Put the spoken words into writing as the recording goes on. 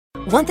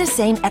Want the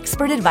same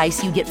expert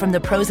advice you get from the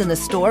pros in the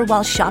store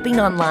while shopping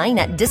online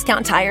at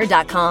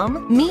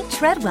DiscountTire.com? Meet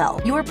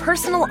Treadwell, your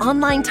personal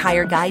online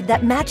tire guide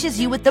that matches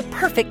you with the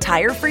perfect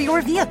tire for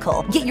your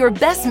vehicle. Get your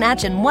best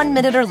match in 1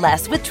 minute or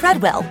less with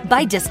Treadwell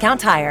by Discount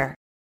Tire.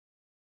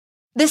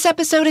 This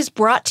episode is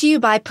brought to you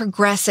by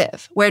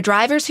Progressive, where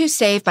drivers who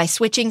save by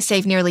switching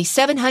save nearly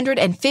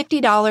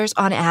 $750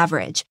 on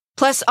average.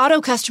 Plus,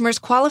 auto customers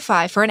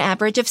qualify for an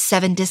average of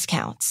 7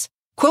 discounts.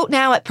 Quote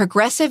now at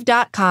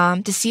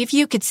Progressive.com to see if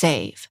you could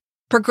save.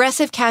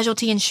 Progressive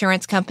Casualty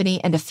Insurance Company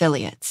and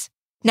Affiliates.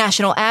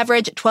 National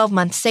average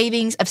 12-month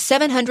savings of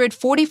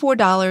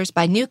 $744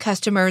 by new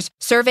customers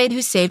surveyed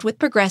who saved with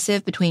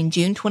Progressive between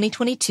June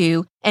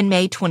 2022 and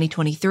May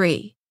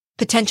 2023.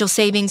 Potential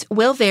savings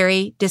will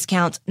vary,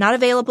 discounts not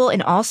available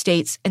in all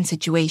states and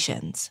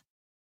situations.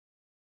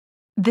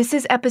 This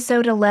is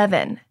Episode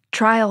 11,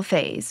 Trial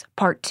Phase,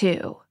 Part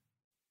 2.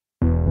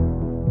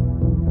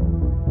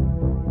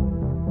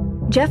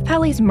 Jeff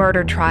Pelley's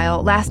murder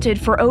trial lasted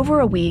for over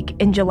a week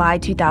in July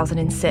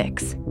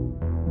 2006.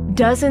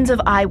 Dozens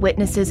of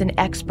eyewitnesses and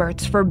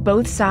experts for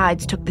both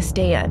sides took the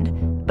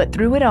stand, but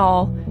through it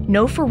all,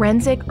 no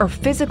forensic or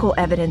physical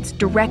evidence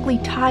directly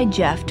tied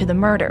Jeff to the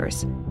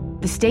murders.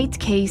 The state's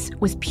case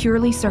was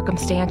purely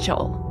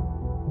circumstantial.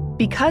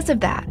 Because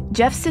of that,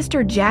 Jeff's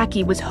sister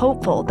Jackie was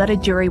hopeful that a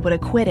jury would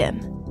acquit him.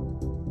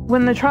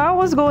 When the trial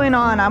was going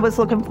on, I was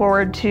looking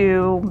forward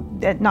to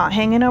it not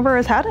hanging over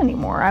his head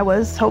anymore. I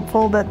was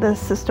hopeful that the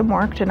system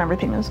worked and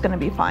everything was going to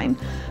be fine.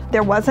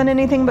 There wasn't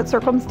anything but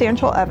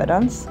circumstantial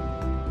evidence.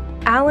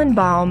 Alan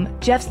Baum,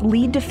 Jeff's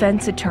lead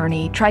defense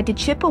attorney, tried to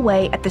chip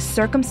away at the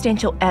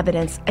circumstantial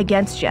evidence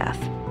against Jeff.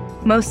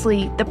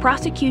 Mostly, the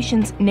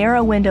prosecution's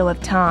narrow window of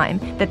time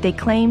that they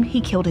claimed he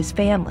killed his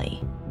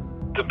family.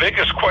 The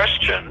biggest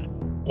question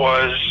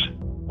was,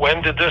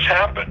 when did this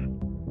happen?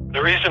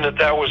 The reason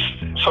that was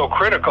so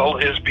critical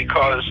is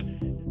because,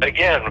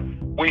 again,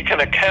 we can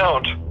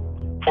account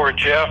for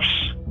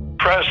Jeff's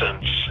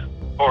presence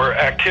or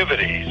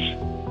activities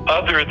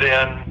other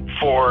than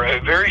for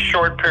a very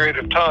short period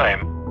of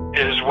time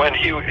is when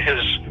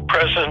his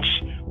presence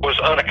was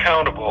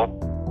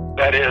unaccountable.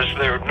 That is,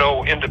 there are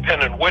no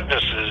independent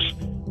witnesses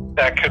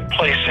that could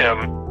place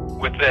him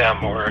with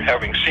them or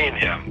having seen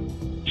him.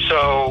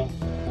 So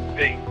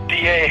the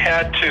DA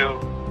had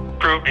to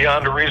prove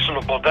beyond a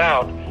reasonable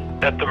doubt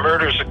that the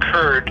murders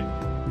occurred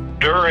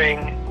during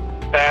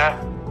that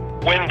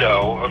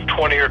window of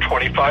 20 or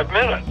 25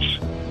 minutes.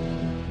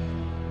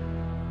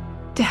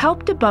 To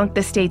help debunk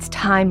the state's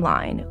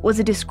timeline was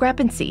a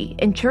discrepancy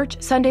in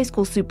Church Sunday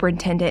School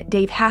Superintendent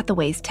Dave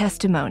Hathaway's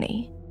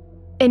testimony.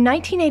 In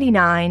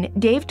 1989,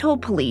 Dave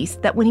told police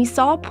that when he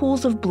saw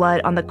pools of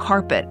blood on the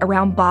carpet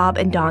around Bob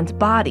and Don's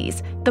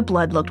bodies, the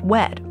blood looked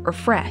wet or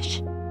fresh.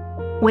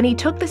 When he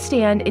took the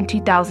stand in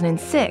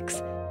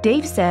 2006,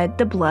 Dave said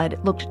the blood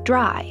looked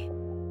dry.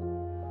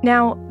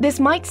 Now, this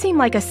might seem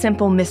like a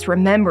simple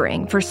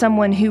misremembering for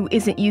someone who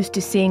isn't used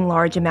to seeing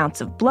large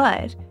amounts of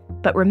blood,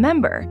 but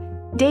remember,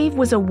 Dave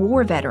was a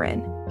war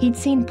veteran. He'd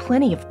seen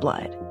plenty of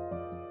blood.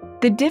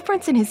 The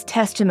difference in his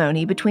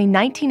testimony between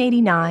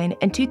 1989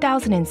 and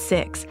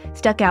 2006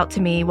 stuck out to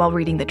me while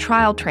reading the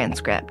trial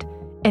transcript,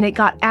 and it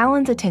got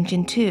Alan's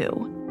attention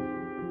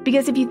too.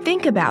 Because if you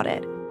think about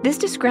it, this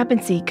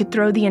discrepancy could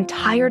throw the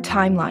entire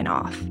timeline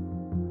off.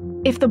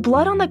 If the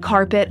blood on the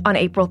carpet on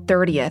April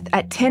 30th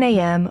at 10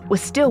 a.m.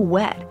 was still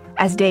wet,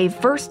 as Dave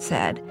first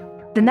said,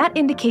 then that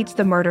indicates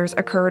the murders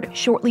occurred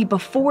shortly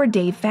before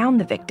Dave found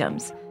the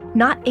victims,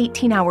 not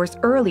 18 hours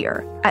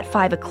earlier at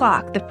 5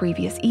 o'clock the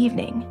previous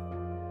evening.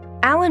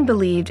 Alan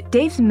believed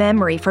Dave's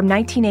memory from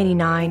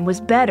 1989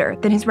 was better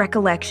than his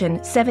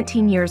recollection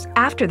 17 years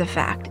after the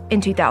fact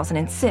in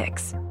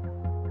 2006.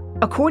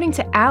 According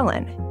to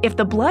Alan, if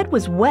the blood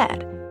was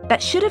wet,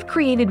 that should have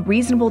created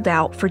reasonable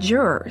doubt for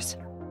jurors.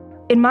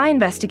 In my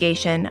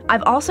investigation,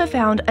 I've also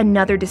found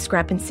another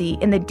discrepancy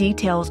in the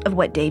details of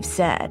what Dave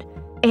said,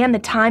 and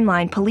the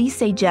timeline police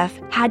say Jeff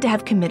had to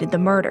have committed the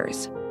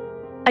murders.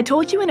 I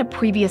told you in a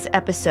previous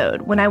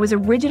episode when I was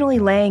originally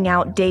laying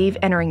out Dave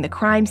entering the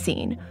crime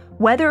scene,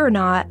 whether or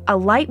not a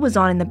light was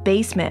on in the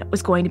basement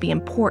was going to be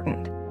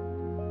important.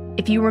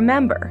 If you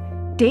remember,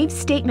 Dave's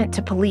statement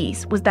to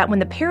police was that when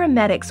the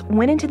paramedics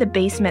went into the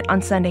basement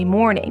on Sunday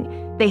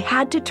morning, they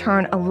had to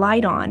turn a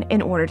light on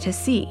in order to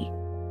see.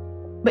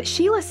 But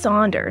Sheila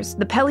Saunders,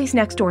 the Pelley's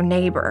next-door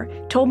neighbor,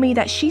 told me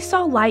that she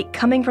saw light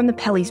coming from the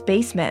Pelley's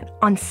basement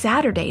on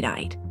Saturday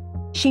night.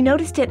 She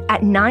noticed it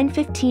at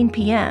 9:15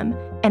 p.m.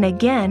 and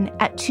again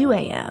at 2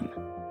 a.m.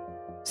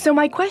 So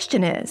my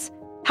question is,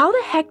 how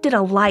the heck did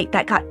a light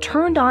that got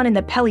turned on in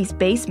the Pelley's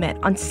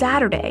basement on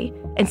Saturday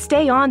and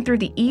stay on through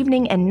the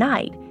evening and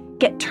night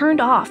get turned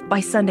off by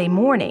Sunday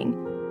morning,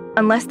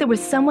 unless there was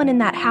someone in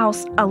that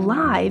house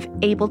alive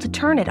able to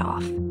turn it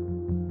off?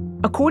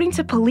 According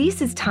to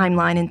police's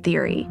timeline and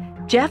theory,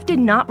 Jeff did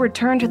not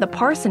return to the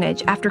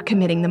parsonage after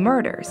committing the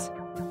murders.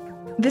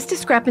 This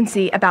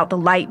discrepancy about the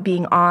light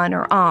being on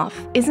or off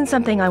isn't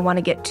something I want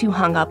to get too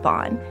hung up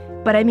on,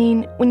 but I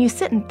mean, when you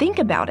sit and think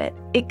about it,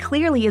 it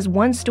clearly is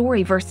one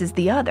story versus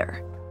the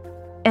other.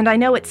 and I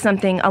know it's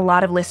something a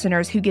lot of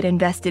listeners who get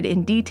invested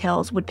in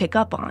details would pick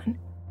up on.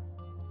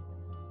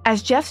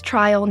 As Jeff's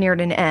trial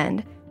neared an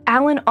end,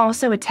 Allen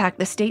also attacked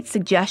the state's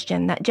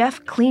suggestion that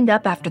Jeff cleaned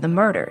up after the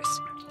murders.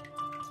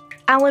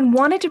 Allen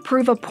wanted to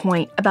prove a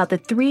point about the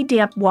 3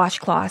 damp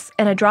washcloths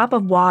and a drop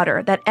of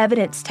water that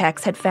evidence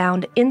techs had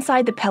found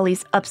inside the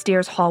Pelleys'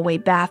 upstairs hallway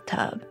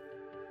bathtub.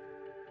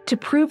 To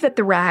prove that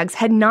the rags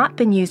had not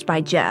been used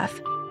by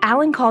Jeff,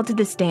 Allen called to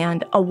the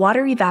stand a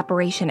water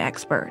evaporation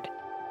expert.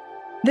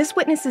 This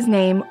witness's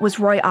name was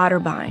Roy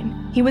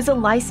Otterbein. He was a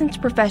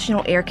licensed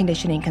professional air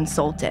conditioning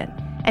consultant,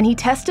 and he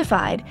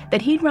testified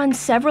that he'd run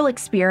several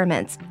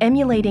experiments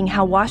emulating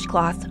how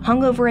washcloths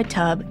hung over a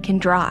tub can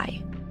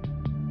dry.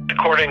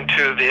 According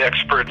to the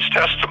expert's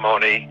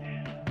testimony,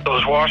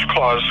 those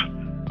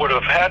washcloths would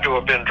have had to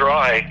have been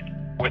dry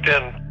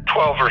within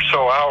 12 or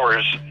so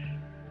hours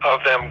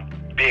of them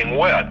being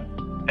wet.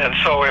 And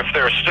so if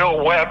they're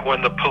still wet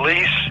when the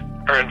police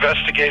are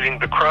investigating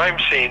the crime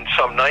scene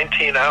some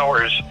 19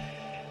 hours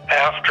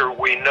after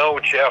we know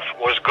Jeff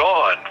was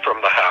gone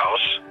from the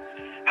house,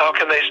 how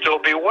can they still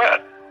be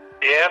wet?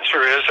 The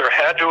answer is there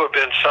had to have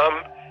been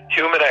some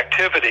human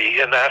activity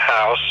in that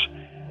house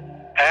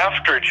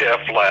after Jeff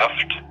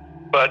left,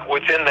 but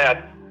within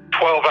that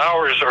 12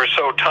 hours or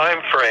so time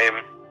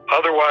frame,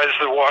 otherwise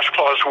the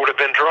washcloths would have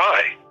been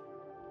dry.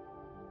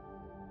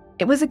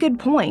 It was a good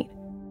point,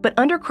 but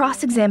under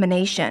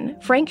cross-examination,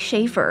 Frank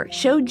Schaefer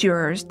showed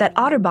jurors that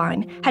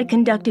Otterbein had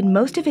conducted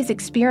most of his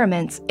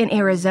experiments in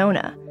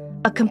Arizona,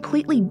 a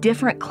completely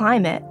different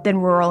climate than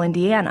rural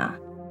Indiana.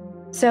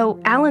 So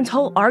Allen's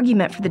whole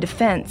argument for the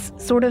defense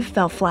sort of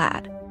fell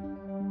flat.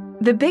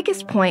 The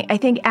biggest point I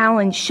think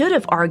Allen should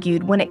have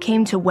argued when it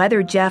came to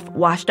whether Jeff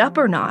washed up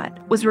or not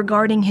was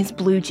regarding his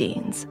blue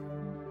jeans.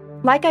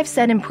 Like I've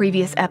said in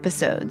previous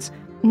episodes,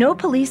 no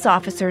police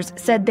officers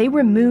said they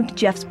removed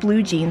Jeff's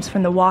blue jeans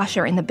from the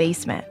washer in the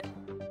basement.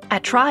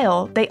 At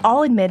trial, they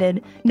all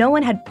admitted no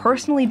one had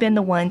personally been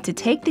the one to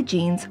take the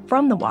jeans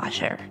from the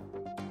washer.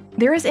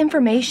 There is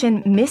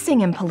information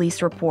missing in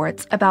police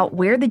reports about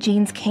where the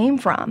jeans came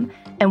from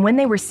and when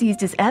they were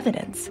seized as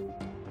evidence.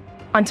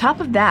 On top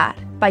of that,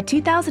 by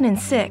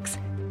 2006,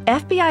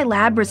 FBI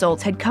lab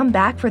results had come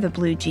back for the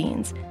blue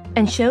jeans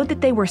and showed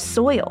that they were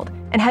soiled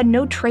and had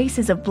no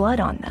traces of blood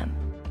on them.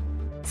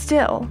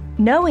 Still,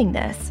 knowing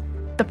this,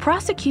 the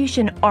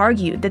prosecution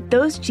argued that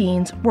those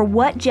jeans were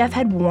what Jeff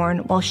had worn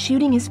while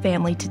shooting his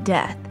family to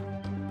death.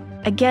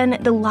 Again,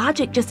 the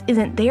logic just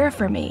isn't there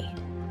for me.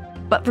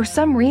 But for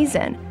some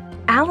reason,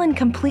 Allen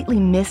completely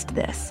missed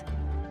this.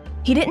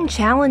 He didn't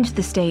challenge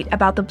the state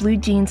about the blue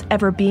jeans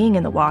ever being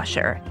in the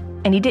washer,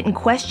 and he didn't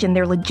question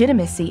their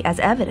legitimacy as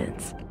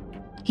evidence.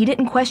 He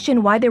didn't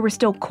question why there were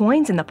still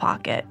coins in the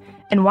pocket,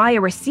 and why a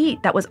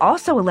receipt that was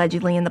also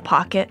allegedly in the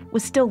pocket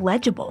was still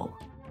legible.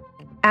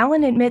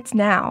 Allen admits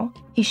now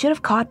he should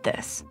have caught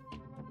this.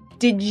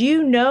 Did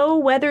you know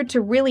whether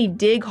to really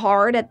dig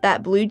hard at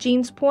that blue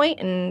jeans point?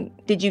 And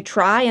did you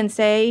try and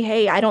say,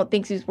 hey, I don't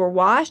think these were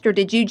washed? Or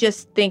did you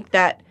just think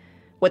that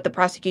what the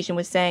prosecution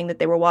was saying that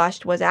they were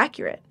washed was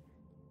accurate?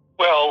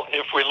 Well,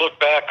 if we look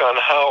back on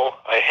how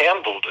I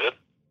handled it,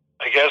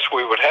 I guess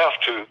we would have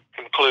to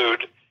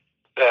conclude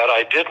that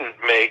I didn't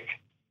make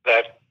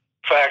that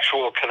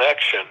factual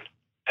connection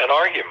an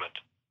argument,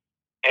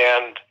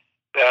 and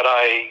that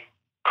I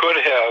could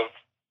have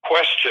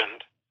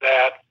questioned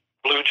that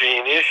blue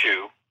jean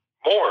issue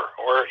more,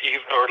 or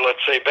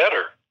let's say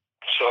better.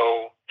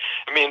 So,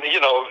 I mean,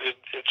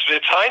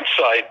 it's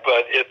hindsight,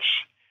 but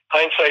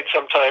hindsight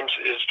sometimes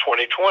is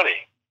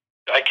 20/20.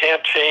 I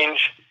can't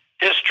change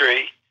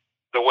history.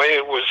 The way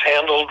it was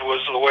handled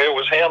was the way it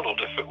was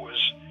handled. If it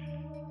was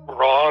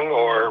wrong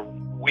or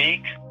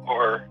weak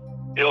or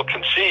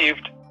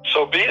ill-conceived,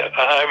 so be it.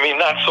 I mean,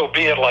 not so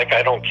be it like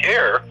I don't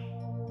care,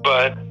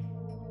 but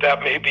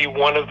that may be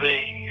one of the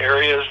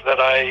areas that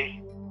I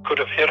could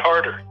have hit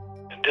harder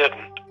and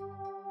didn't.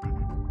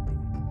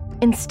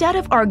 Instead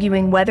of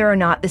arguing whether or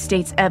not the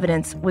state's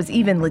evidence was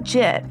even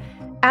legit,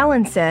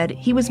 Allen said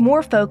he was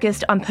more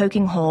focused on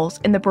poking holes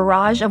in the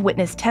barrage of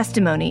witness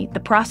testimony the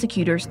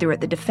prosecutors threw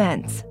at the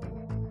defense.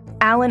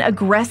 Allen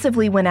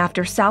aggressively went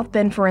after South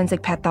Bend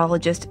forensic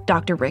pathologist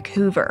Dr. Rick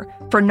Hoover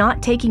for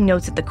not taking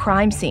notes at the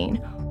crime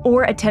scene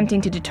or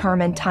attempting to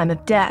determine time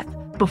of death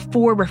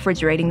before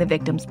refrigerating the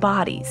victims'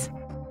 bodies.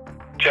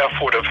 Jeff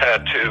would have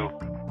had to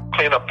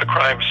clean up the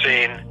crime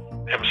scene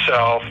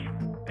himself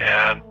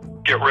and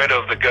get rid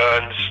of the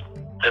guns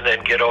and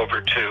then get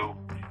over to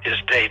his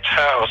date's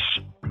house,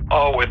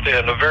 all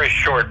within a very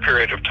short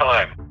period of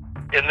time.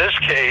 In this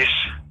case,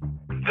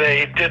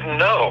 they didn't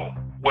know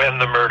when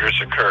the murders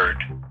occurred.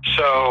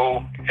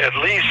 So at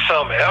least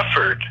some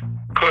effort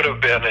could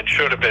have been and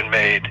should have been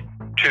made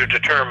to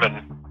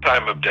determine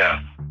time of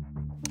death.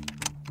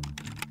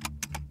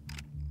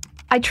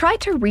 I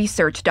tried to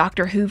research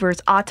Dr.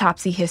 Hoover's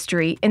autopsy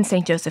history in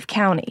St. Joseph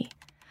County.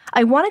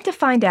 I wanted to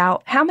find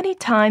out how many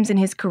times in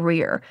his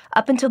career,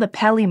 up until the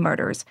Pelley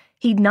murders,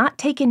 he'd not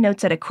taken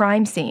notes at a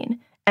crime scene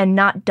and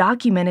not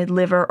documented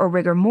liver or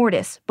rigor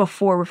mortis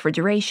before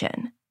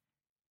refrigeration.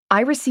 I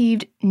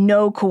received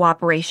no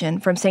cooperation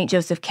from St.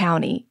 Joseph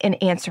County in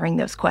answering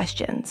those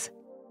questions.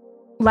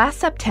 Last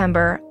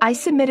September, I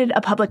submitted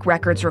a public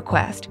records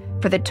request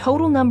for the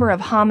total number of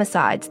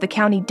homicides the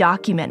county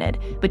documented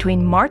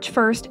between March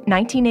 1st,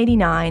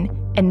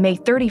 1989 and May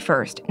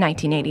 31st,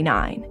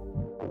 1989.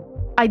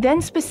 I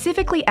then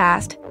specifically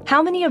asked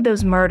how many of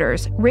those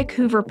murders Rick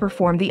Hoover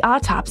performed the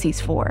autopsies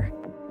for.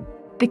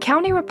 The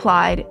county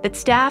replied that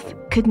staff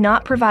could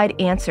not provide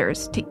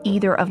answers to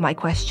either of my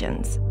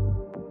questions.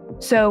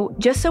 So,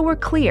 just so we're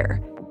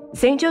clear,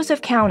 St.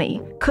 Joseph County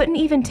couldn't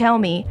even tell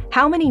me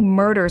how many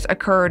murders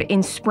occurred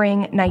in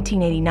spring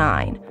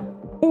 1989,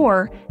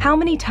 or how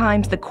many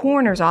times the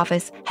coroner's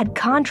office had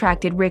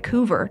contracted Rick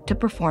Hoover to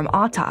perform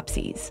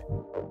autopsies.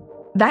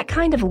 That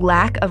kind of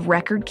lack of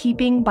record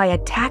keeping by a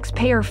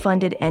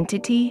taxpayer-funded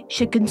entity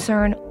should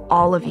concern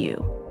all of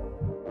you.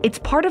 It's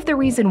part of the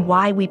reason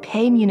why we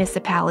pay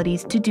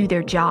municipalities to do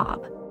their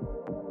job.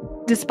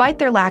 Despite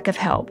their lack of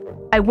help,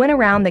 I went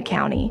around the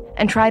county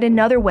and tried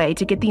another way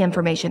to get the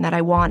information that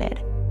I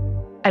wanted.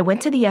 I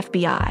went to the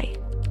FBI.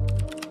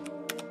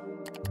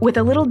 With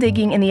a little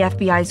digging in the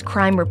FBI's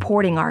crime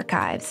reporting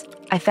archives,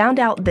 I found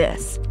out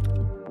this.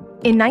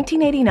 In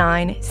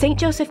 1989, St.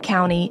 Joseph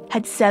County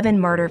had 7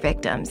 murder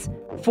victims,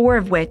 4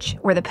 of which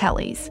were the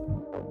Pelleys.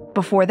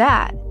 Before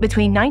that,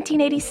 between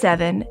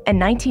 1987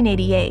 and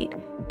 1988,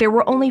 there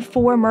were only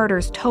 4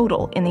 murders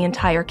total in the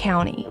entire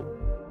county.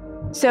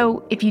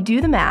 So, if you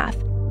do the math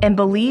and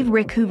believe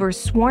Rick Hoover's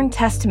sworn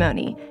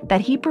testimony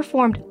that he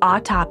performed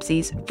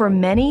autopsies for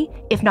many,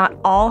 if not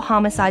all,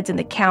 homicides in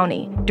the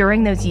county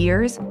during those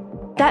years,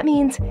 that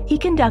means he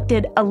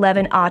conducted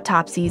 11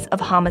 autopsies of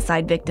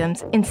homicide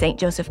victims in St.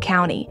 Joseph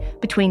County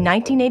between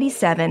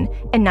 1987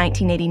 and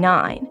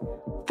 1989,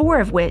 4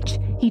 of which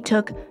he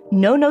took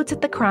no notes at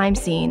the crime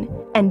scene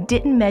and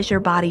didn't measure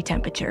body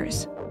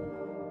temperatures.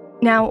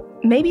 Now,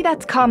 maybe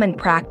that's common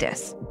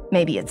practice,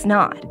 maybe it's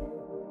not.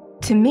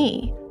 To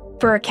me,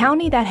 for a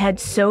county that had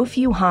so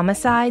few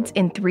homicides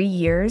in 3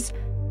 years,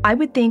 I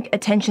would think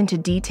attention to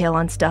detail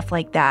on stuff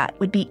like that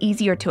would be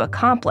easier to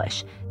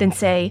accomplish than,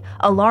 say,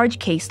 a large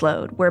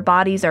caseload where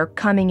bodies are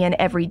coming in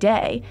every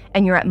day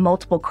and you're at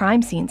multiple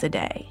crime scenes a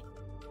day.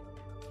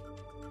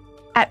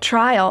 At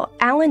trial,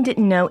 Alan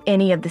didn't know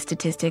any of the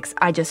statistics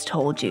I just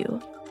told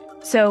you.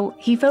 So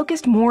he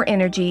focused more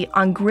energy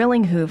on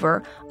grilling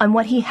Hoover on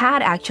what he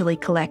had actually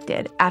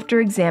collected after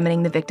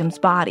examining the victims'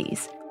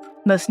 bodies,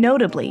 most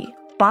notably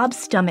Bob's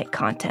stomach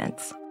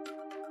contents.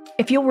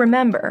 If you'll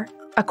remember,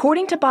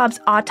 according to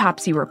Bob's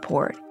autopsy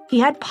report, he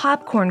had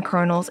popcorn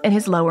kernels in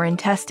his lower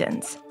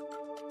intestines.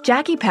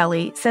 Jackie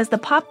Pelley says the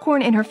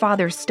popcorn in her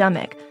father's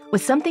stomach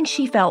was something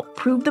she felt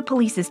proved the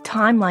police's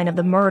timeline of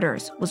the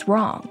murders was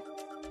wrong.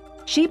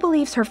 She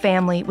believes her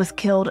family was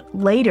killed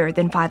later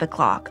than 5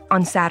 o'clock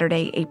on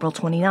Saturday, April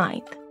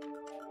 29th.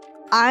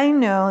 I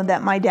know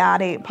that my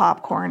dad ate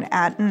popcorn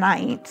at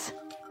night,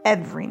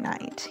 every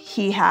night.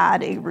 He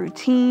had a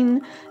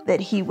routine that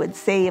he would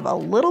save a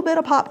little bit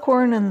of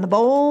popcorn in the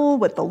bowl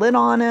with the lid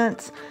on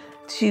it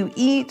to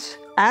eat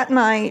at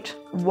night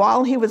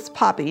while he was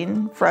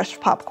popping fresh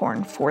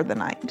popcorn for the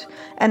night.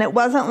 And it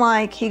wasn't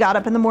like he got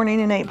up in the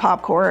morning and ate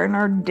popcorn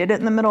or did it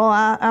in the middle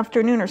of the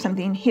afternoon or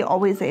something. He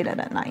always ate it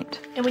at night.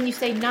 And when you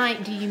say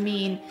night, do you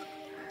mean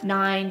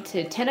 9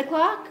 to 10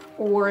 o'clock?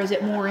 Or is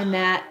it more in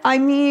that? I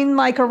mean,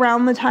 like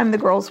around the time the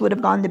girls would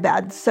have gone to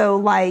bed. So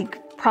like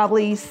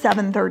probably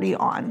 7:30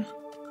 on.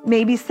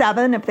 Maybe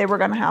 7 if they were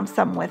going to have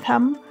some with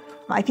him.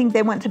 I think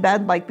they went to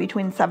bed like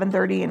between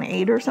 7:30 and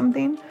 8 or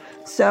something.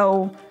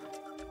 So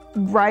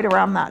right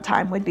around that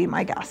time would be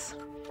my guess.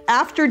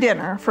 After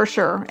dinner, for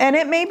sure. And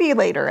it may be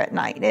later at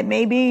night. It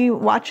may be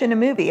watching a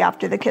movie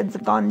after the kids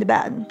have gone to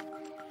bed.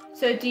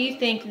 So do you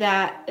think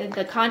that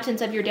the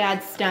contents of your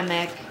dad's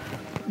stomach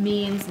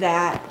means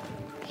that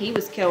he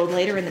was killed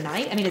later in the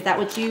night? I mean, is that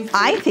what you believe?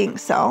 I think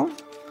so.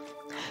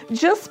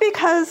 Just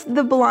because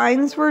the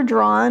blinds were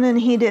drawn and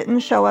he didn't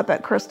show up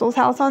at Crystal's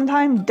house on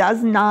time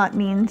does not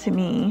mean to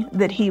me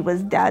that he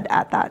was dead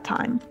at that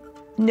time.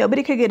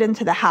 Nobody could get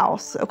into the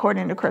house,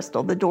 according to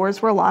Crystal. The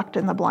doors were locked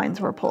and the blinds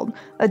were pulled.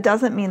 It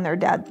doesn't mean they're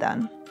dead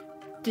then.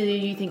 Do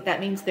you think that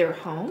means they're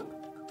home?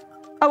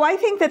 Oh, I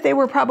think that they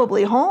were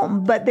probably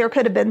home, but there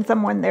could have been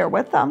someone there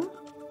with them.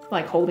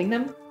 Like holding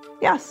them?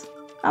 Yes,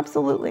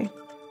 absolutely.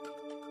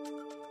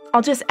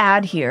 I'll just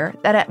add here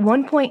that at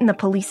one point in the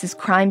police's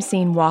crime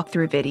scene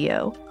walkthrough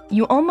video,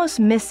 you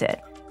almost miss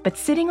it, but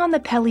sitting on the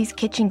Pelley's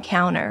kitchen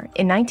counter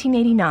in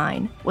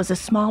 1989 was a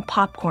small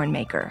popcorn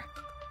maker.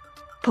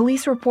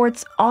 Police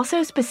reports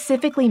also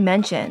specifically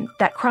mention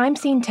that crime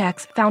scene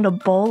techs found a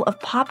bowl of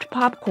popped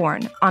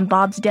popcorn on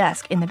Bob's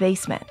desk in the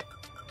basement.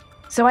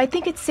 So I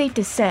think it's safe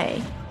to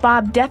say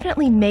Bob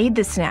definitely made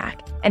the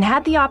snack and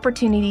had the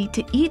opportunity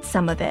to eat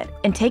some of it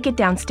and take it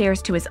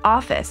downstairs to his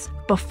office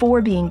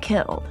before being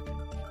killed.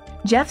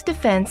 Jeff's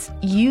defense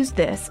used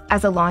this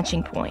as a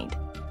launching point.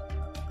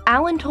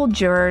 Alan told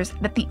jurors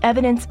that the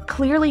evidence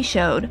clearly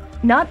showed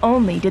not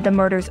only did the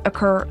murders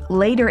occur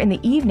later in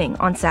the evening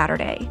on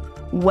Saturday,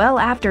 well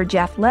after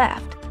Jeff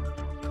left,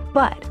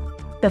 but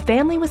The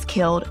family was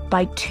killed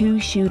by 2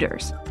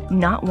 shooters,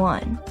 not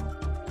one.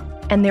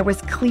 And there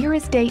was clear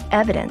as day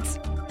evidence,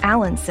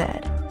 Alan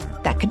said,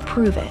 that could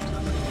prove it.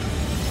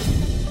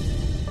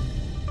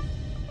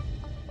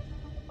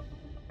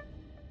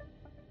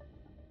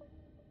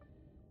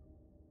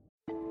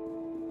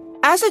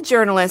 As a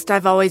journalist,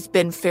 I've always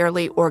been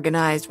fairly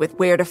organized with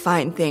where to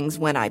find things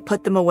when I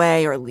put them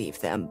away or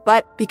leave them.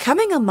 But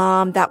becoming a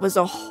mom, that was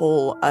a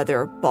whole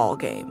other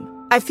ballgame.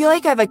 I feel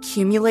like I've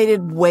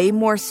accumulated way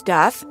more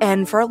stuff,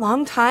 and for a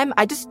long time,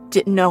 I just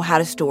didn't know how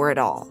to store it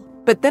all.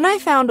 But then I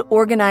found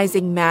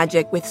organizing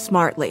magic with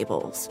Smart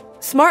Labels.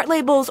 Smart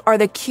Labels are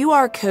the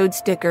QR code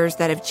stickers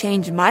that have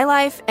changed my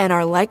life and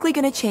are likely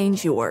going to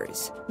change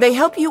yours. They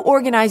help you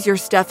organize your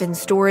stuff in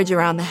storage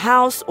around the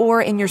house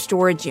or in your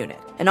storage unit.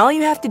 And all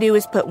you have to do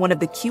is put one of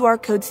the QR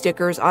code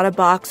stickers on a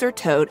box or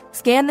tote,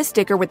 scan the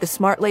sticker with the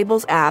Smart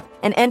Labels app,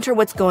 and enter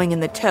what's going in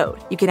the tote.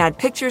 You can add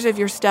pictures of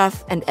your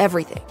stuff and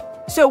everything.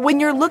 So when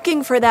you're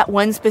looking for that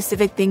one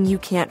specific thing you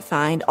can't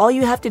find, all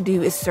you have to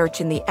do is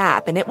search in the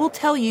app, and it will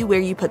tell you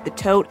where you put the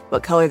tote,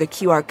 what color the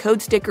QR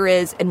code sticker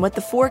is, and what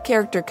the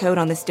 4-character code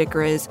on the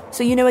sticker is,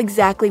 so you know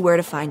exactly where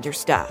to find your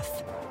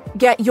stuff.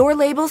 Get your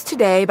labels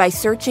today by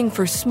searching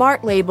for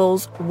Smart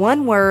Labels,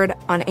 one word,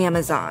 on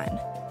Amazon.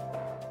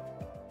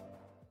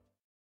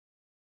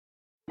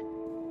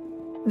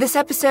 This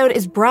episode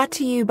is brought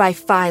to you by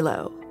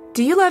Philo.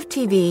 Do you love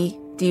TV?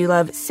 Do you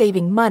love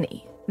saving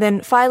money?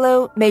 Then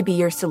Philo may be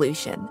your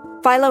solution.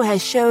 Philo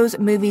has shows,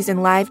 movies,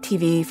 and live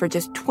TV for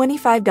just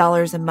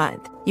 $25 a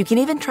month. You can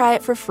even try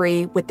it for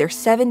free with their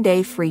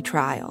 7-day free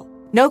trial.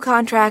 No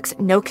contracts,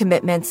 no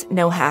commitments,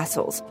 no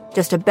hassles.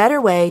 Just a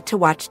better way to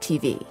watch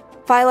TV.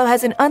 Philo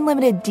has an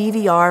unlimited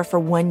DVR for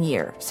 1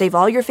 year. Save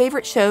all your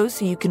favorite shows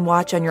so you can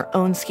watch on your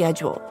own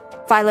schedule.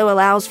 Philo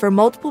allows for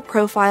multiple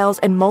profiles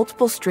and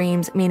multiple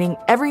streams, meaning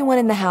everyone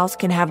in the house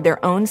can have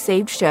their own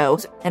saved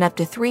shows and up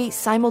to 3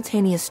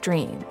 simultaneous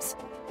streams.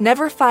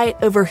 Never fight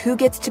over who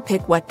gets to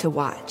pick what to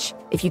watch.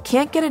 If you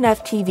can't get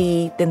enough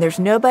TV, then there's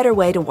no better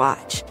way to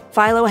watch.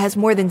 Philo has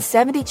more than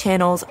 70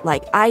 channels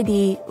like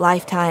ID,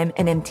 Lifetime,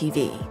 and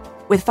MTV.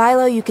 With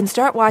Philo, you can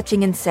start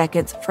watching in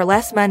seconds for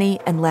less money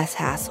and less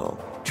hassle.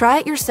 Try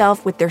it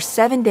yourself with their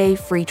 7-day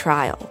free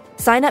trial.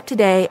 Sign up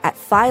today at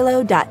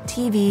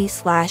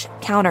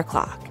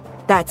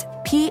philo.tv/counterclock. That's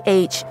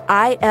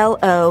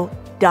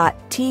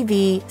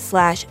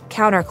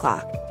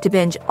philo.tv/counterclock to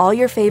binge all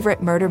your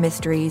favorite murder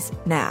mysteries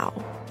now.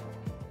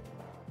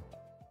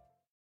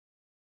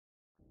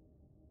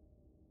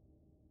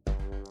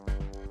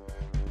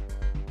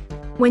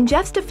 When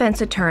Jeff's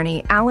defense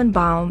attorney, Alan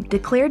Baum,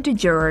 declared to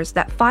jurors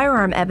that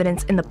firearm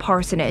evidence in the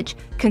parsonage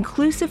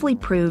conclusively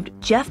proved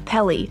Jeff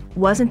Pelly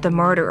wasn't the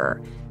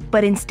murderer,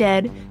 but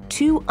instead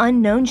 2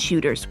 unknown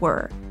shooters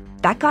were,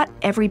 that got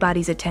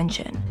everybody's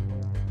attention.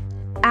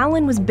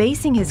 Alan was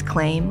basing his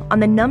claim on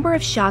the number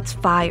of shots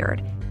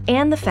fired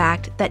and the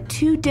fact that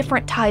 2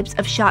 different types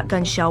of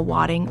shotgun shell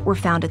wadding were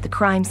found at the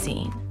crime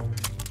scene.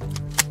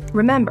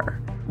 Remember,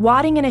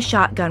 wadding in a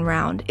shotgun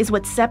round is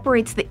what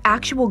separates the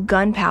actual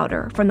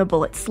gunpowder from the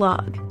bullet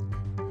slug.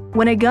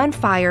 When a gun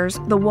fires,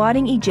 the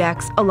wadding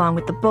ejects along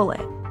with the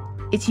bullet.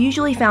 It's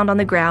usually found on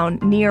the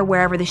ground near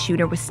wherever the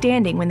shooter was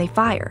standing when they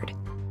fired.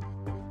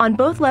 On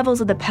both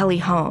levels of the Pelly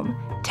home,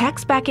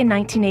 techs back in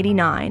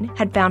 1989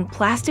 had found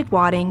plastic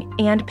wadding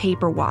and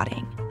paper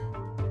wadding.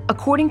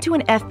 According to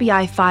an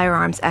FBI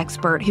firearms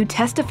expert who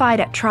testified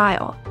at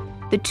trial,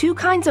 the 2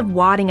 kinds of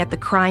wadding at the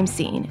crime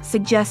scene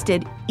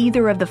suggested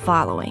either of the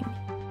following.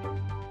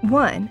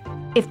 1.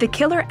 If the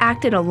killer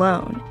acted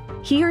alone,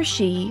 he or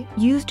she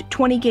used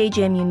 20-gauge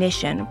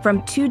ammunition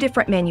from 2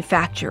 different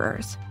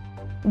manufacturers.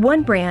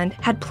 One brand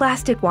had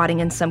plastic wadding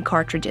in some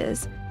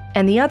cartridges,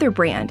 and the other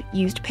brand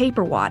used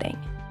paper wadding.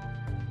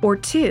 Or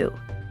 2.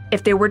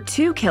 If there were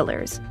 2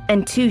 killers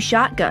and 2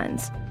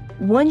 shotguns,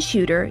 one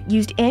shooter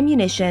used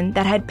ammunition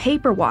that had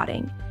paper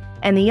wadding,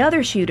 and the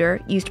other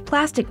shooter used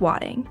plastic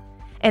wadding,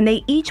 and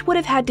they each would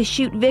have had to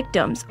shoot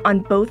victims on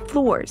both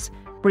floors,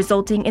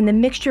 resulting in the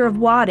mixture of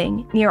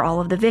wadding near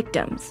all of the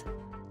victims.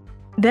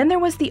 Then there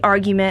was the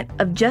argument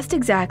of just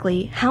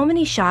exactly how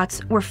many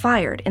shots were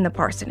fired in the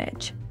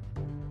parsonage.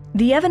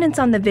 The evidence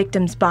on the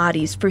victims'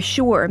 bodies for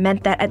sure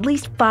meant that at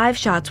least 5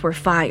 shots were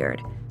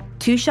fired.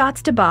 2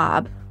 shots to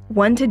Bob,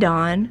 1 to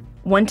Dawn,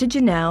 1 to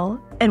Janelle,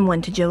 and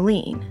 1 to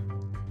Jolene.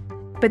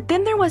 But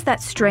then there was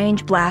that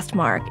strange blast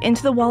mark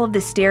into the wall of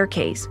the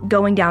staircase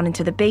going down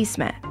into the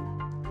basement.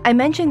 I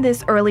mentioned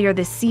this earlier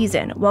this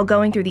season while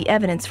going through the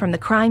evidence from the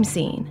crime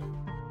scene.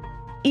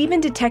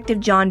 Even Detective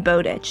John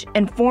Bowditch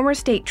and former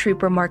state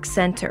trooper Mark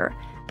Center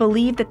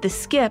believed that the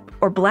skip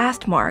or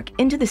blast mark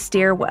into the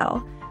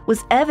stairwell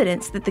was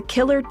evidence that the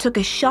killer took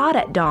a shot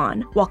at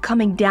Dawn while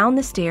coming down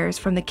the stairs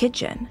from the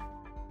kitchen.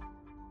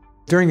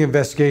 During the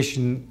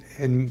investigation,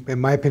 in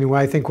my opinion,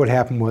 I think what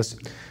happened was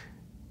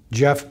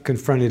Jeff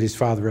confronted his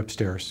father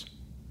upstairs.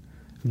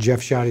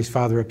 Jeff shot his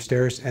father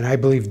upstairs, and I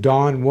believe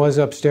Dawn was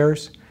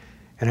upstairs.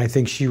 And I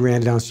think she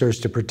ran downstairs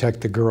to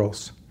protect the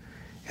girls.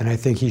 And I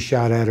think he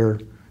shot at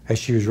her as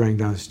she was running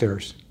down the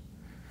stairs.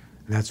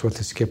 And that's what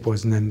the skip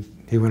was. And then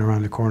He went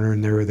around the corner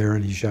and they were there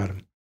and he shot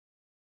him.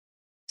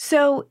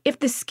 So, if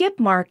the skip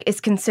mark is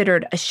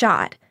considered a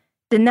shot,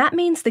 then that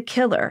means the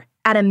killer,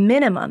 at a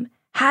minimum,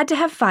 had to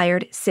have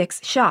fired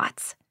 6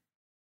 shots.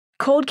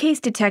 Cold case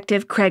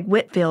detective Craig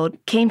Whitfield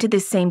came to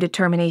this same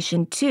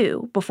determination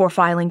too before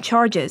filing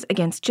charges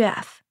against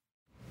Jeff.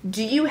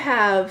 Do you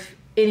have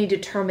any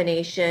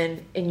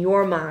determination in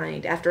your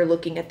mind after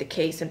looking at the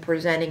case and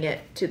presenting it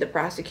to the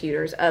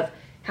prosecutors of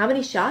how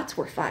many shots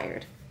were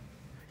fired?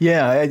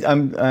 Yeah,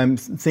 I'm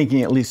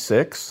thinking at least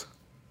 6.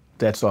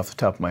 That's off the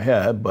top of my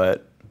head,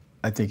 but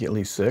I think at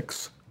least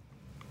 6.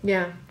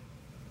 Yeah.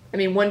 I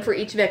mean, 1 for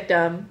each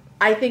victim.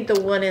 I think the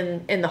one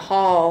in the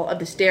hall of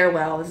the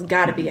stairwell has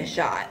got to be a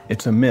shot.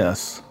 It's a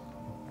miss.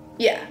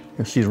 Yeah.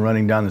 If she's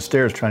running down the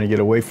stairs trying to get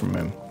away from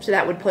him. So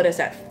that would put us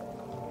at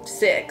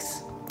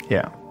 6.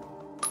 Yeah.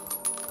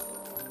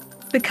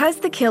 Because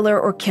the killer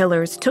or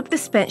killers took the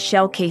spent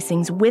shell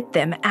casings with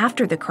them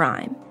after the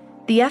crime,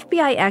 the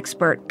FBI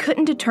expert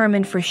couldn't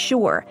determine for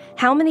sure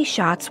how many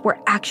shots were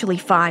actually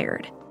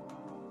fired.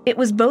 It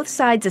was both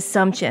sides'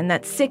 assumption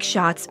that 6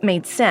 shots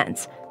made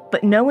sense,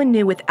 but no one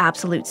knew with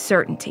absolute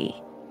certainty.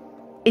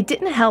 It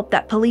didn't help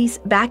that police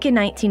back in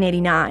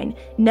 1989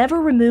 never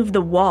removed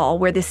the wall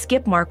where the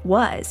skip mark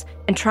was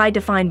and tried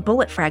to find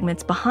bullet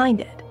fragments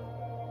behind it.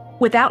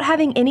 Without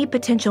having any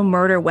potential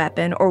murder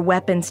weapon or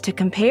weapons to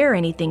compare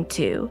anything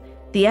to,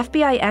 the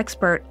FBI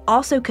expert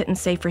also couldn't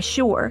say for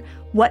sure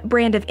what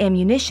brand of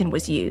ammunition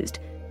was used,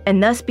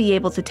 and thus be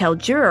able to tell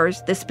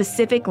jurors the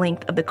specific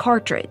length of the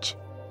cartridge.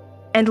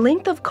 And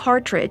length of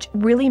cartridge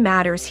really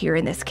matters here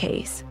in this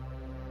case.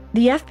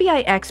 The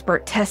FBI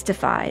expert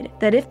testified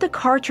that if the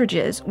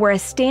cartridges were a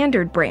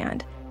standard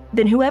brand,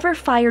 then whoever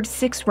fired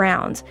 6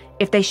 rounds,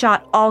 if they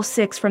shot all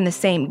 6 from the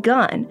same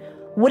gun,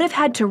 would have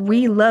had to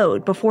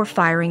reload before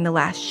firing the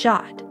last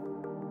shot.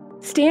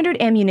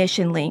 Standard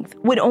ammunition length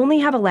would only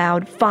have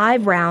allowed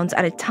 5 rounds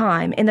at a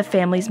time in the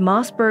family's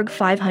Mossberg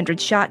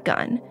 500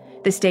 shotgun,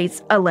 the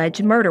state's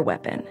alleged murder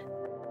weapon.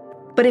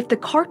 But if the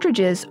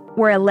cartridges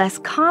were a less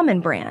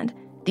common brand,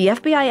 the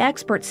FBI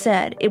expert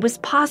said it was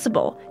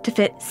possible to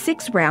fit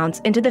 6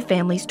 rounds into the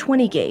family's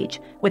 20 gauge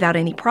without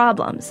any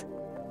problems.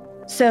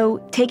 So,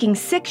 taking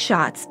 6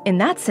 shots in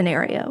that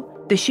scenario,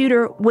 the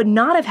shooter would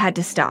not have had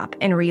to stop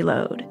and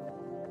reload.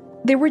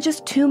 There were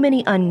just too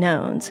many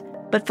unknowns,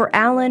 but for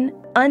Allen,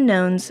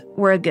 unknowns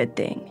were a good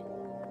thing.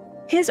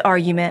 His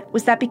argument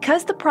was that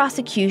because the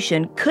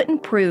prosecution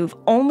couldn't prove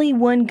only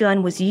one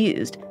gun was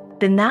used,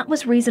 then that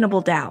was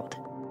reasonable doubt.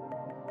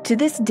 To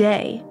this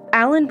day,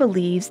 Allen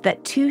believes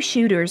that 2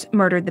 shooters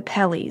murdered the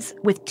Pelleys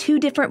with 2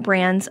 different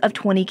brands of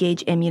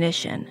 20-gauge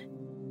ammunition.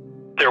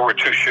 There were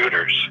 2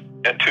 shooters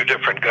and 2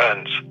 different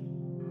guns.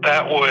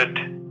 That would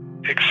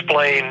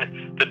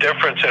explain the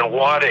difference in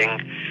wadding.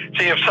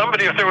 See, if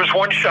there was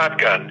one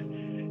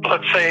shotgun,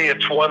 let's say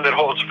it's one that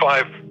holds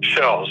 5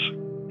 shells,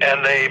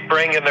 and they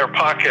bring in their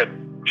pocket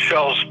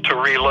shells to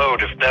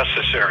reload if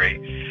necessary,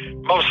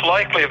 most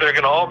likely they're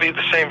going to all be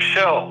the same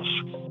shells,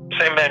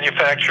 same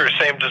manufacturer,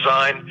 same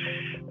design,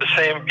 the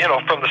same,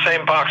 from the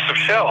same box of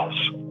shells.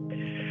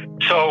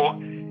 So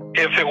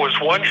if it was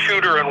one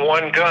shooter and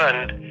one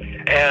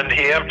gun, and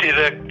he emptied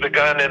the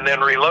gun and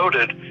then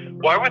reloaded,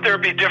 why would there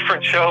be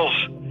different shells?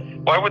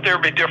 Why would there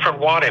be different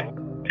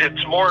wadding?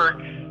 It's more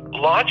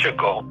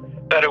logical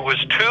that it was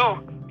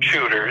 2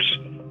 shooters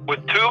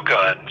with 2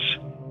 guns,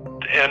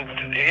 and,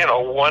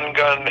 one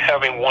gun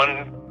having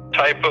one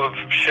type of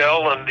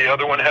shell and the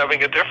other one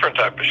having a different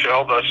type of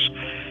shell, thus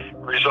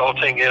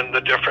resulting in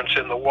the difference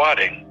in the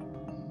wadding.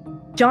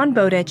 John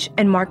Bowditch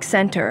and Mark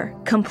Center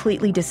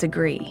completely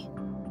disagree.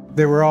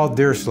 They were all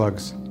deer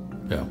slugs.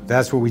 Yeah.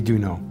 That's what we do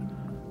know.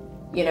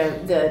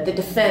 The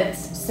defense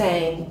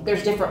saying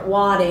there's different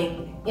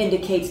wadding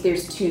indicates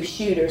there's 2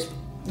 shooters.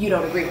 You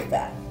don't agree with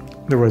that?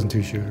 There wasn't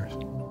 2 shooters.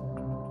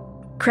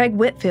 Craig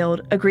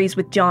Whitfield agrees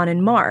with John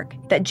and Mark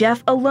that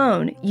Jeff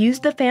alone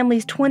used the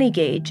family's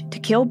 20-gauge to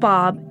kill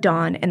Bob,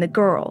 Dawn, and the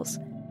girls.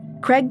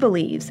 Craig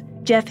believes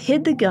Jeff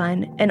hid the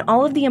gun and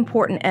all of the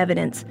important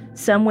evidence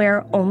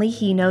somewhere only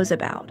he knows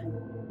about.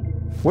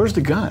 Where's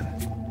the gun?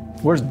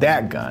 Where's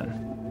that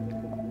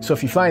gun? So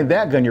if you find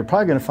that gun, you're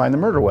probably going to find the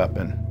murder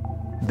weapon.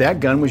 That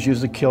gun was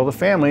used to kill the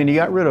family, and he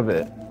got rid of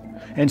it.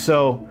 And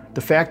so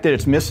the fact that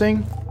it's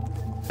missing,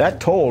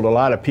 that told a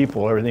lot of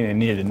people everything they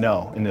needed to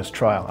know in this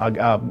trial.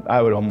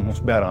 I would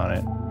almost bet on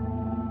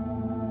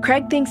it.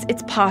 Craig thinks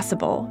it's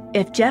possible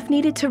if Jeff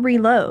needed to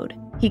reload,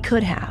 he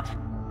could have.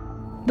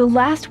 The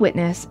last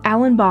witness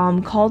Alan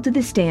Baum called to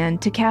the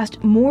stand to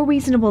cast more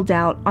reasonable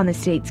doubt on the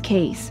state's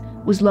case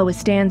was Lois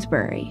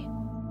Stansbury,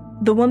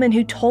 the woman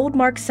who told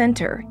Mark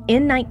Center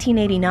in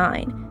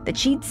 1989 that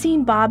she'd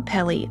seen Bob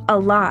Pelley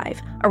alive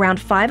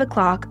around 5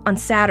 o'clock on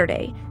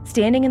Saturday,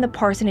 standing in the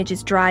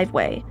parsonage's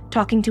driveway,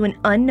 talking to an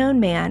unknown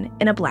man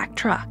in a black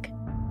truck.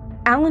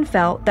 Alan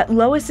felt that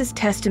Lois's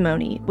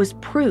testimony was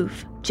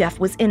proof Jeff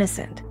was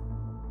innocent.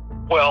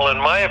 Well, in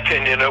my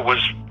opinion, it was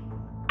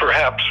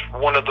perhaps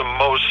one of the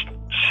most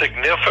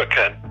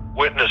significant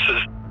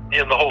witnesses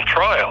in the whole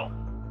trial.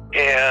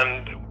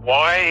 And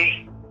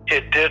why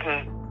it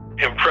didn't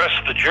impress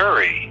the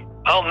jury,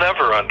 I'll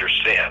never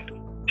understand.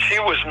 She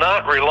was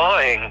not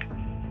relying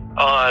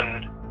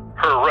on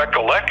her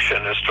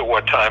recollection as to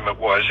what time it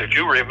was. If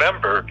you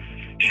remember,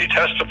 she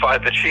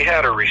testified that she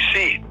had a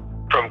receipt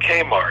from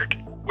Kmart,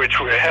 which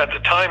had the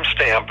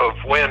timestamp of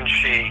when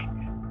she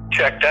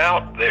checked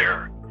out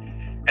there.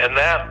 And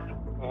that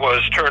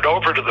was turned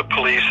over to the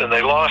police and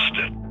they lost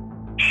it.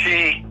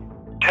 She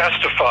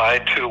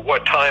testified to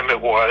what time it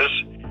was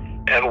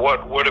and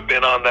what would have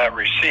been on that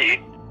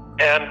receipt.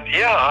 And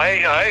yeah,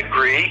 I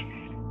agree.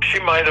 She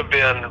might have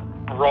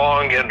been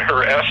wrong in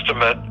her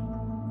estimate,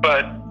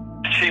 but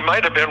she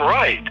might have been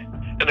right.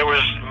 And there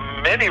was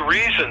many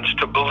reasons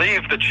to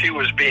believe that she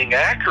was being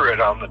accurate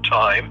on the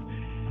time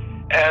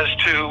as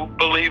to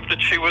believe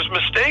that she was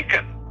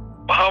mistaken.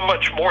 How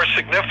much more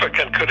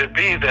significant could it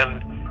be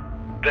than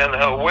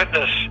a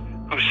witness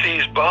who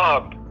sees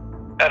Bob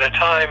at a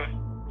time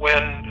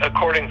when,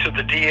 according to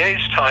the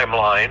DA's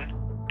timeline,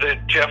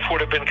 that Jeff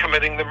would have been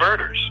committing the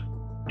murders?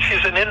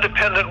 She's an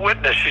independent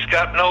witness. She's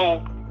got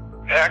no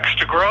axe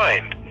to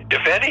grind.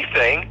 If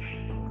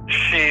anything,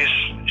 she's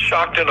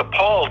shocked and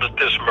appalled at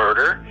this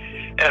murder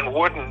and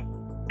wouldn't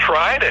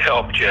try to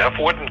help Jeff,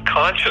 wouldn't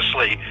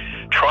consciously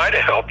try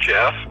to help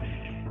Jeff,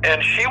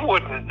 and she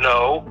wouldn't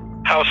know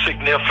how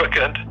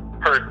significant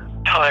her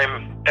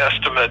time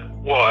estimate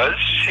was.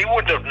 She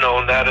wouldn't have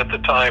known that at the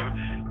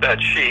time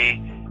that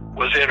she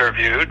was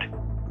interviewed.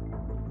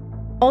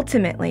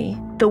 Ultimately,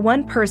 the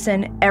one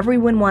person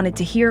everyone wanted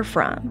to hear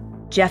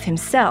from, Jeff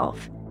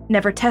himself,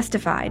 never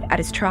testified at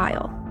his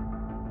trial.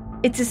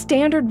 It's a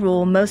standard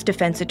rule most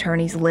defense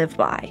attorneys live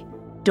by.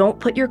 Don't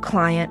put your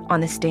client on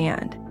the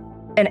stand.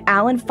 And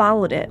Alan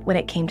followed it when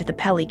it came to the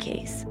Pelly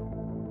case.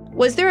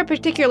 Was there a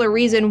particular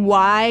reason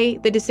why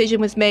the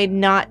decision was made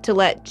not to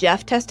let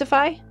Jeff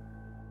testify?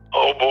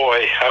 Oh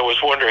boy, I was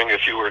wondering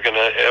if you were going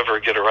to ever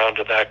get around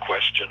to that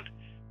question,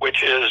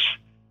 which is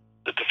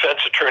the defense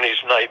attorney's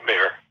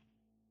nightmare.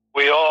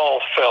 We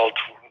all felt,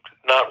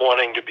 not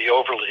wanting to be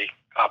overly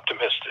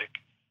optimistic,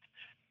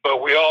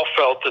 but we all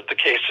felt that the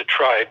case had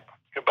tried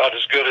about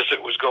as good as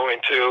it was going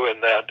to,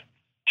 and that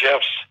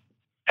Jeff's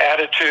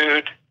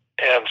attitude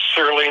and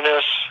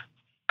surliness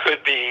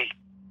could be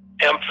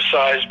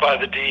emphasized by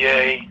the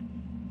DA,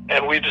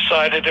 and we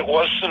decided it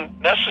wasn't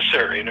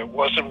necessary and it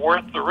wasn't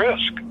worth the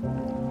risk.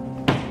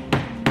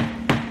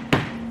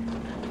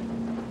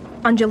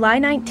 On July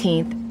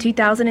 19th,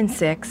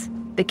 2006,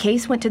 the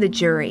case went to the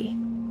jury.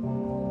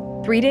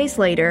 3 days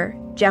later,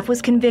 Jeff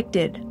was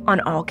convicted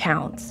on all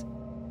counts.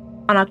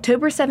 On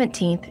October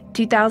 17th,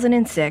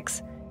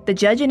 2006, the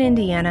judge in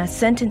Indiana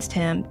sentenced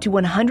him to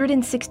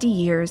 160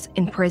 years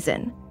in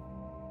prison.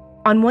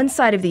 On one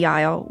side of the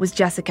aisle was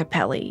Jessica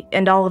Pelly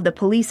and all of the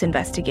police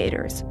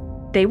investigators.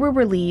 They were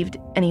relieved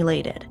and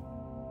elated.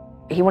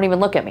 He won't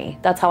even look at me.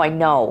 That's how I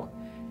know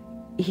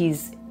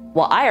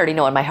I already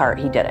know in my heart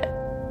he did it.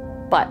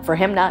 But for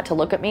him not to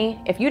look at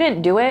me, if you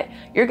didn't do it,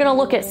 you're going to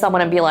look at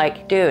someone and be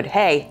like, dude,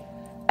 hey,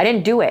 I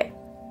didn't do it.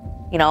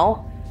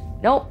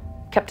 Nope,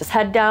 kept his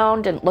head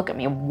down, didn't look at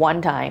me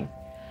one time.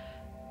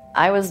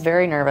 I was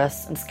very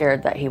nervous and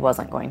scared that he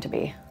wasn't going to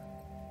be,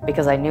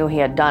 because I knew he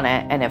had done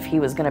it, and if he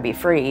was going to be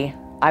free,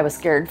 I was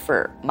scared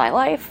for my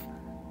life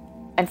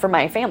and for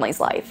my family's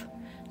life.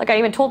 Like, I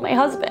even told my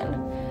husband,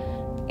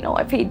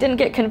 if he didn't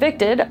get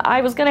convicted,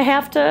 I was going to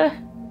have to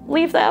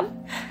leave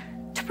them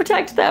to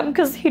protect them,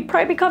 because he'd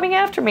probably be coming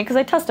after me because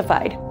I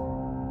testified.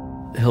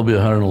 He'll be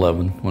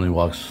 111 when he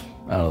walks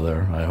out of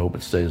there. I hope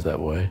it stays that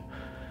way.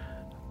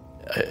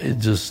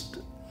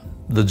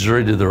 The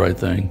jury did the right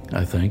thing,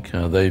 I think.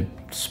 They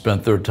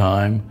spent their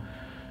time,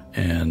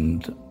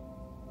 and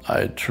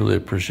I truly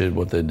appreciate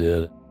what they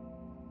did.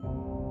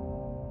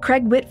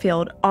 Craig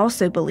Whitfield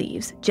also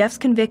believes Jeff's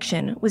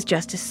conviction was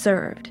justice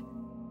served.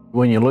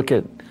 When you look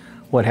at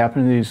what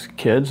happened to these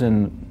kids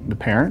and the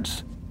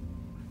parents,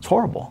 it's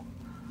horrible.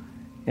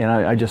 And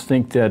I just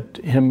think that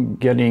him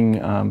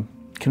getting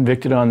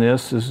convicted on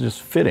this is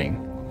just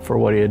fitting for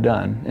what he had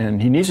done.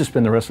 And he needs to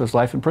spend the rest of his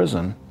life in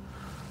prison.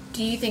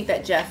 Do you think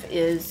that Jeff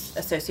is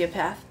a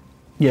sociopath?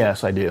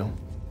 Yes, I do.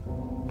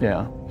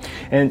 Yeah.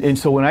 And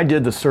so when I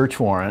did the search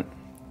warrant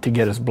to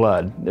get his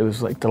blood, it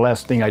was like the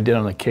last thing I did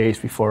on the case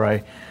before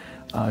I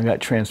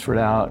got transferred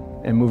out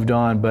and moved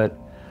on. But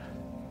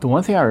the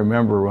one thing I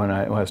remember when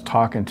I was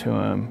talking to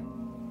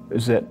him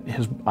is that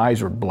his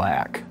eyes were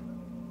black.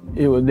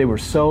 They were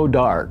so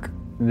dark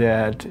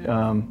that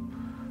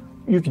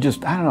you could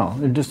just, I don't know,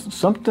 there's just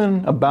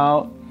something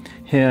about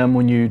him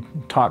when you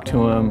talk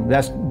to him.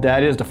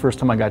 That is the first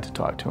time I got to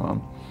talk to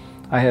him.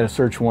 I had a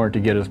search warrant to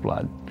get his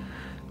blood.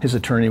 His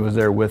attorney was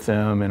there with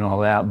him and all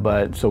that,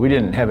 but so we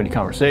didn't have any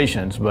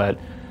conversations, but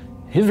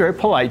he was very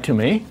polite to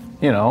me,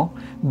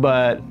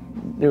 but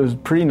it was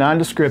pretty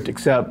nondescript,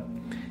 except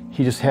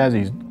he just has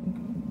these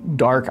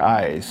dark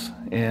eyes.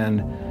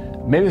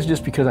 And maybe it's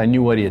just because I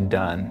knew what he had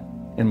done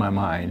in my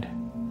mind.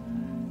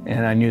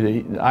 And I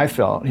knew that I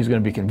felt he's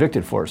going to be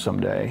convicted for it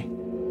someday.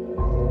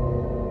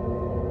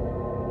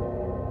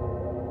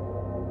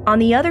 On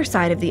the other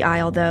side of the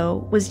aisle,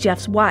 though, was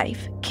Jeff's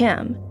wife,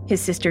 Kim,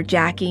 his sister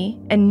Jackie,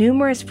 and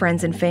numerous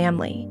friends and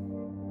family.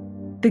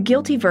 The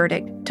guilty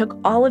verdict took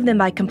all of them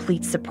by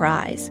complete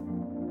surprise.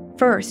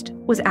 First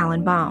was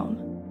Alan Baum.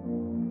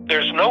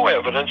 There's no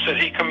evidence that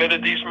he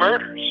committed these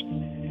murders.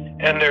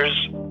 And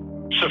there's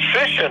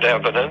sufficient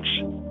evidence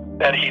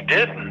that he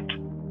didn't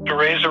to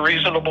raise a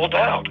reasonable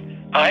doubt.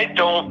 I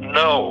don't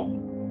know,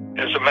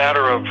 as a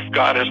matter of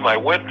God as my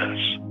witness,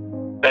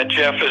 that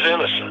Jeff is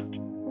innocent.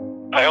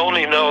 I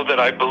only know that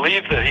I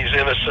believe that he's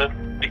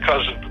innocent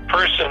because of the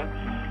person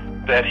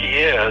that he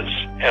is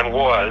and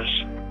was,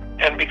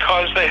 and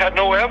because they had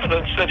no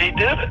evidence that he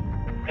did it.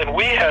 And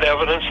we had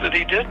evidence that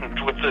he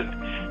didn't, with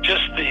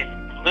just the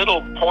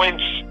little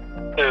points,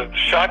 the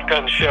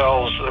shotgun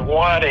shells, the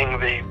wadding,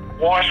 the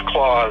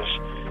washcloths,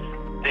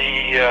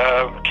 the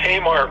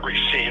Kmart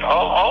receipt,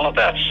 all of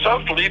that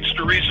stuff leads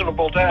to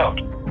reasonable doubt.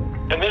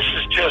 And this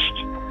is just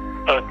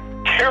a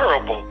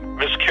terrible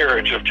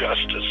miscarriage of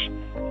justice.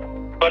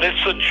 But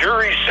it's a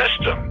jury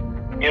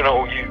system. You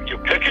know, you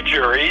pick a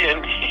jury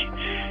and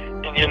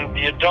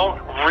you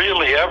don't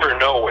really ever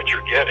know what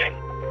you're getting.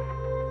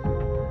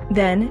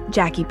 Then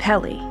Jackie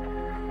Pelly.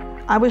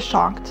 I was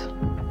shocked.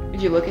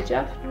 Did you look at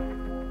Jeff?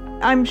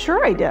 I'm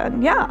sure I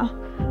did, yeah.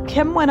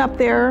 Kim went up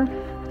there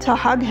to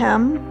hug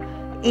him,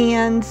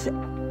 and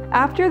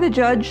after the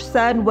judge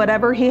said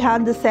whatever he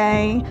had to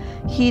say,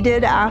 he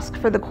did ask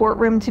for the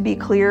courtroom to be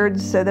cleared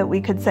so that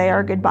we could say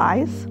our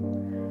goodbyes.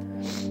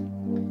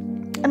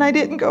 And I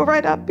didn't go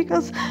right up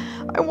because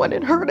I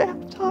wanted her to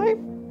have time.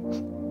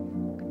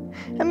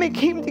 And they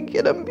came to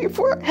get him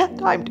before I had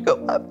time to go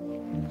up.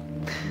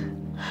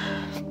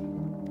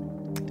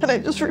 And I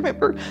just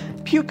remember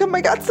puking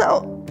my guts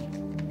out.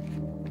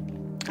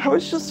 I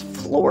was just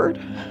floored.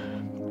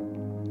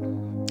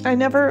 I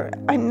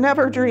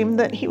never dreamed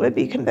that he would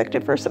be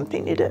convicted for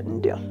something he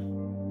didn't do.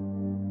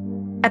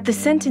 At the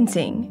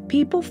sentencing,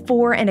 people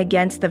for and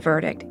against the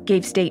verdict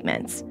gave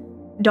statements.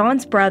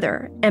 Dawn's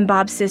brother and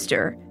Bob's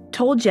sister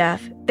told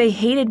Jeff they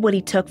hated what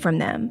he took from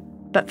them,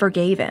 but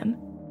forgave him.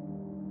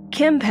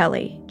 Kim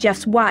Pelly,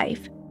 Jeff's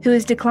wife, who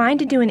has declined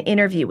to do an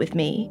interview with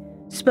me,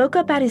 spoke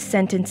up at his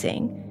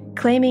sentencing,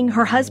 claiming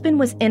her husband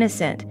was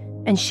innocent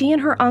and she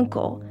and her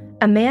uncle,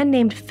 a man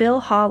named Phil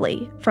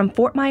Hawley from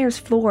Fort Myers,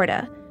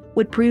 Florida,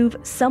 would prove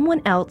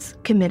someone else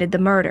committed the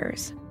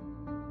murders.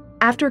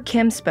 After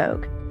Kim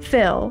spoke,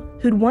 Phil,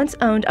 who'd once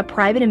owned a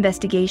private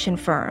investigation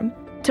firm,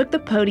 took the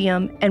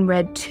podium and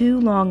read 2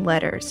 long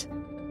letters.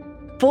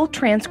 Full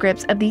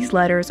transcripts of these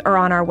letters are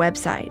on our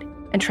website,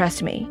 and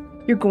trust me,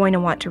 you're going to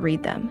want to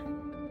read them.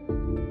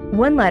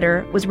 One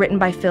letter was written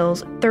by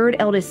Phil's third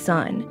eldest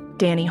son,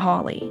 Danny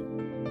Hawley.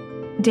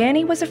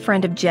 Danny was a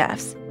friend of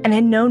Jeff's and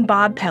had known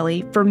Bob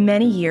Pelly for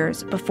many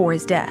years before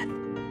his death.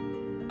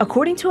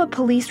 According to a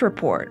police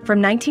report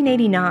from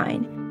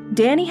 1989,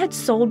 Danny had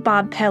sold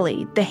Bob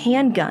Pelly the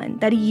handgun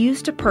that he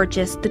used to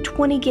purchase the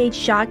 20-gauge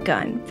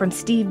shotgun from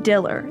Steve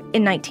Diller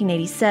in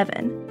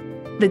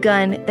 1987, the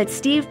gun that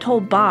Steve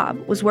told Bob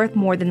was worth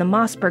more than the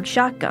Mossberg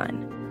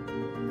shotgun.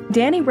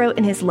 Danny wrote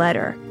in his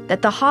letter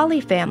that the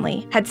Hawley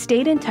family had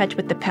stayed in touch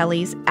with the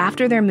Pellys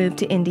after their move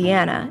to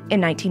Indiana in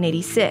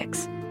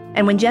 1986,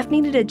 and when Jeff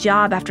needed a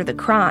job after the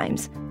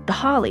crimes, the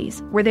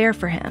Hawleys were there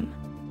for him.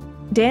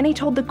 Danny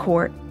told the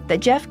court that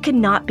Jeff could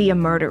not be a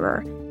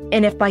murderer,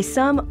 and if by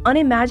some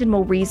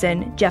unimaginable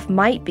reason Jeff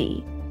might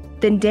be,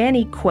 then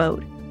Danny,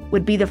 quote,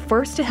 would be the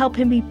first to help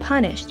him be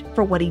punished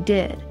for what he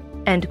did,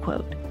 end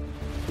quote.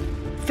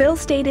 Phil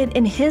stated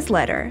in his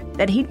letter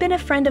that he'd been a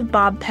friend of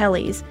Bob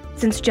Pelly's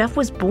since Jeff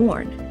was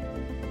born.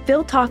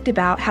 Phil talked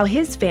about how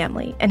his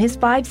family and his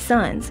 5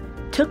 sons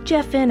took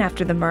Jeff in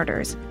after the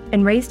murders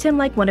and raised him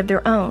like one of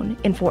their own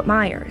in Fort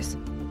Myers.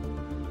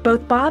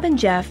 Both Bob and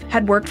Jeff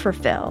had worked for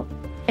Phil,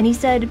 and he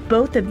said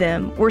both of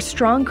them were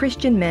strong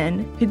Christian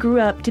men who grew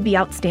up to be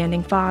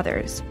outstanding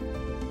fathers.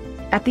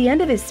 At the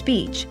end of his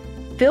speech,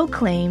 Phil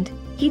claimed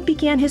he'd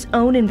began his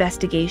own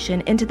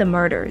investigation into the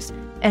murders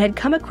and had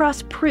come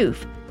across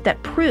proof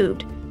that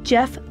proved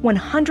Jeff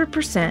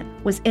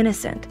 100% was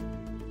innocent.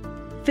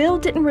 Phil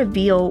didn't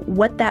reveal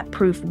what that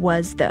proof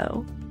was,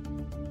 though.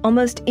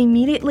 Almost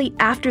immediately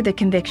after the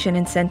conviction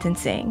and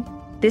sentencing,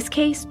 this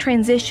case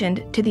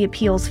transitioned to the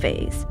appeals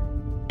phase.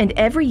 And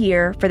every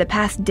year for the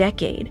past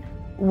decade,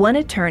 one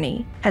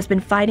attorney has been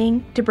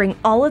fighting to bring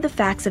all of the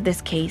facts of this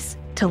case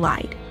to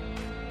light.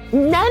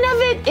 None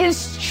of it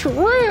is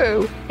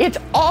true. It's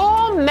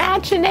all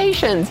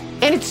machinations,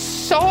 and it's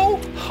so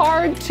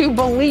hard to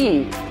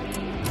believe.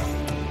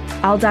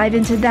 I'll dive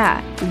into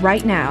that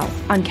right now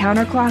on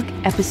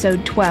Counterclock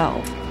Episode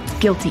 12,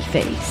 Guilty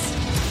Face.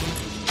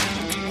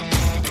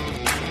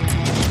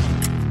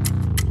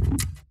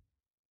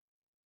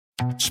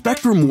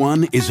 Spectrum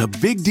One is a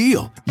big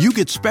deal. You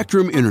get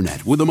Spectrum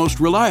Internet with the most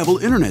reliable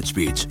internet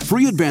speeds,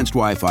 free advanced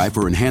Wi-Fi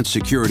for enhanced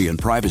security and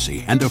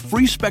privacy, and a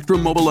free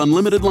Spectrum Mobile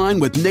Unlimited line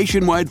with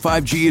nationwide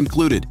 5G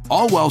included,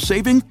 all while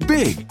saving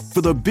big.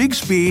 For the big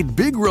speed,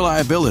 big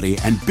reliability,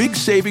 and big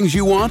savings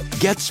you want,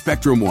 get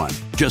Spectrum One.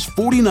 Just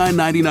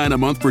 $49.99 a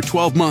month for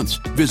 12 months.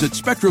 Visit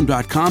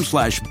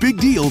spectrum.com/big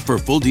deal for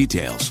full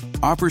details.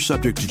 Offer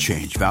subject to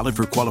change. Valid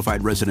for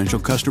qualified residential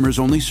customers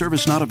only.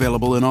 Service not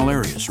available in all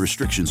areas.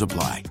 Restrictions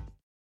apply.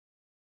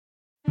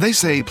 They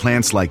say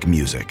plants like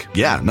music.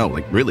 Yeah, no,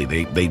 like really,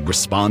 they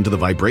respond to the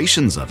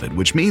vibrations of it,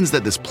 which means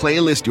that this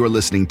playlist you're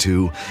listening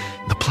to,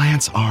 the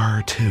plants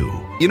are too.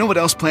 You know what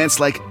else plants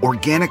like?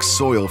 Organic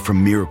soil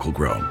from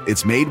Miracle-Gro.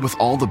 It's made with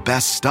all the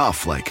best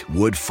stuff like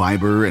wood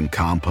fiber and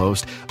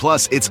compost.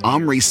 Plus, it's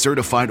OMRI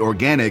certified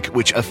organic,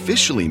 which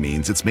officially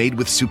means it's made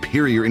with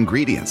superior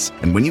ingredients.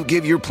 And when you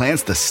give your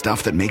plants the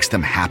stuff that makes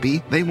them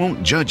happy, they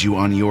won't judge you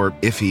on your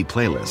iffy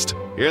playlist.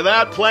 Hear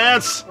that,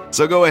 plants?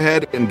 So go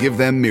ahead and give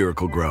them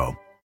Miracle-Gro.